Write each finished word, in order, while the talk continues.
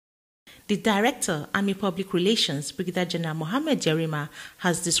The Director, Army Public Relations, Brigadier General Mohammed Jerima,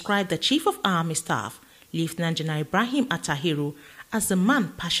 has described the Chief of Army Staff, Lieutenant General Ibrahim Attahiru, as the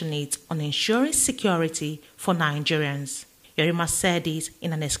man passionate on ensuring security for Nigerians. Jerima said this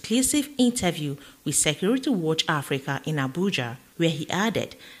in an exclusive interview with Security Watch Africa in Abuja, where he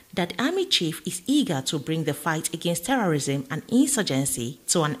added that the Army Chief is eager to bring the fight against terrorism and insurgency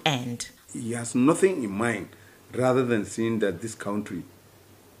to an end. He has nothing in mind rather than seeing that this country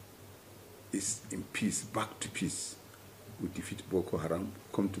is in peace, back to peace. We defeat Boko Haram,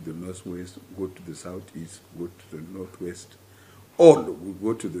 come to the northwest, go to the southeast, go to the northwest. All we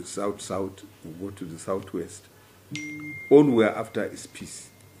go to the south, we go to the southwest. All we are after is peace.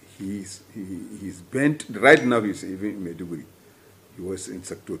 He's bent. Right now he's even in Maiduguri. He was in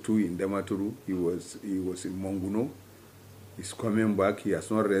Sector 2 in Damaturu. He was in Monguno. He's coming back. He has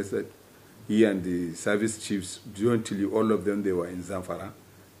not rested. He and the service chiefs, jointly, all of them, they were in Zamfara.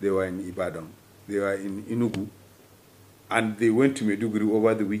 They were in Ibadan. They were in Enugu. And they went to Maiduguri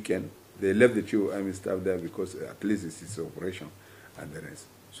over the weekend. They left the Chief of Army Staff there because at least it's his operation and the rest.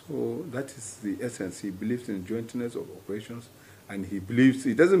 So that is the essence. He believes in jointness of operations, and he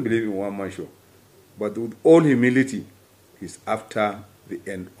doesn't believe in one-man show. But with all humility, he's after the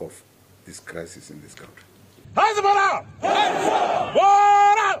end of this crisis in this country.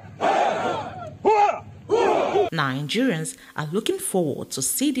 Nigerians are looking forward to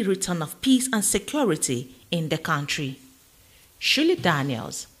see the return of peace and security in the country. Shirley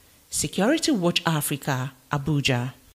Daniels, Security Watch Africa, Abuja.